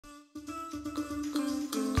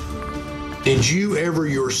Did you ever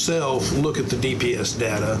yourself look at the DPS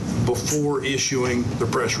data before issuing the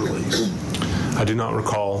press release? I do not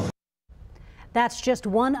recall. That's just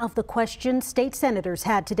one of the questions state senators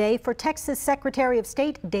had today for Texas Secretary of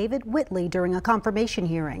State David Whitley during a confirmation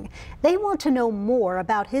hearing. They want to know more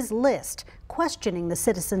about his list, questioning the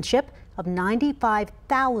citizenship of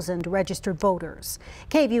 95,000 registered voters.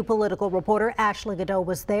 KVUE political reporter Ashley Godot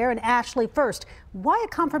was there. And Ashley, first, why a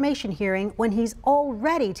confirmation hearing when he's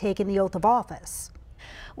already taken the oath of office?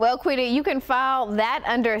 Well, Quita, you can file that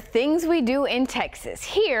under Things We Do in Texas.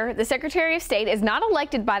 Here, the Secretary of State is not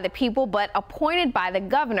elected by the people, but appointed by the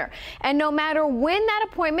governor. And no matter when that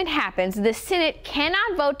appointment happens, the Senate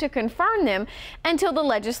cannot vote to confirm them until the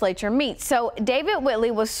legislature meets. So David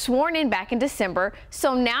Whitley was sworn in back in December,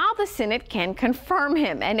 so now the Senate can confirm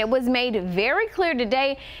him. And it was made very clear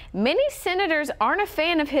today, many senators aren't a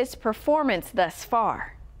fan of his performance thus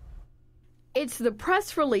far. It's the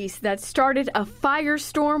press release that started a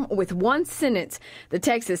firestorm with one sentence. The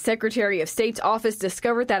Texas Secretary of State's office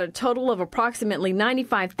discovered that a total of approximately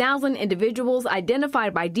 95,000 individuals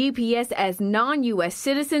identified by DPS as non-U.S.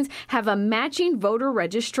 citizens have a matching voter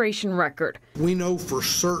registration record. We know for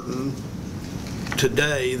certain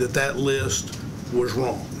today that that list was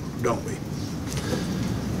wrong, don't we?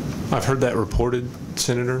 I've heard that reported,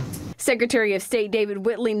 Senator. Secretary of State David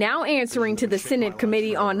Whitley now answering to the Senate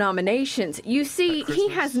Committee on Nominations. You see, he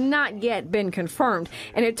has not yet been confirmed,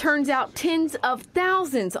 and it turns out tens of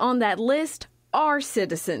thousands on that list are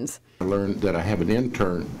citizens. I learned that I have an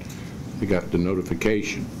intern. We got the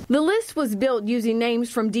notification. The list was built using names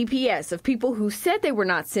from DPS of people who said they were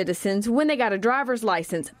not citizens when they got a driver's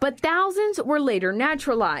license, but thousands were later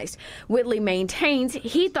naturalized. Whitley maintains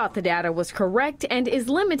he thought the data was correct and is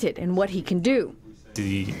limited in what he can do.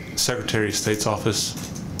 The Secretary of State's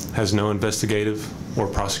office has no investigative or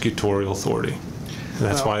prosecutorial authority. And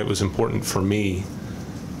that's why it was important for me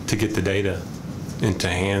to get the data into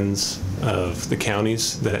hands of the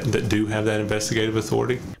counties that do have that investigative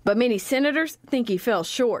authority. But many senators think he fell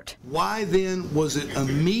short. Why then was it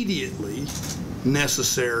immediately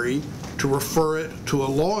necessary to refer it to a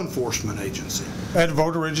law enforcement agency? I had a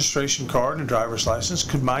voter registration card and a driver's license.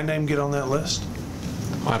 Could my name get on that list?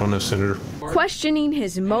 I don't know, Senator. Questioning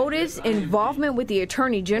his motives, involvement with the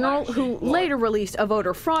Attorney General, who later released a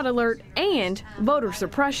voter fraud alert, and voter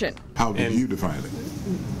suppression. How do you define it?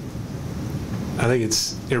 I think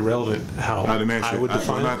it's irrelevant how I would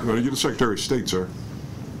define it. Well, you're the Secretary of State, sir,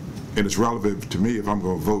 and it's relevant to me if I'm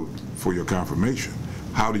going to vote for your confirmation.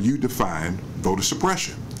 How do you define voter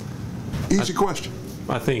suppression? Easy question.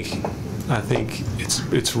 I think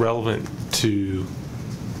it's relevant to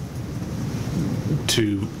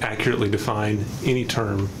accurately define any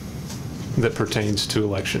term that pertains to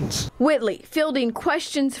elections. Whitley fielding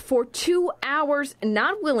questions for 2 hours,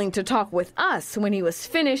 not willing to talk with us when he was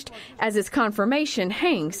finished, as his confirmation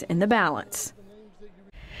hangs in the balance.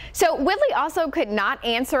 So Whitley also could not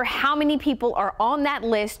answer how many people are on that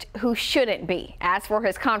list who shouldn't be. As for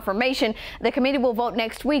his confirmation, the committee will vote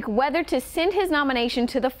next week whether to send his nomination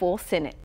to the full Senate.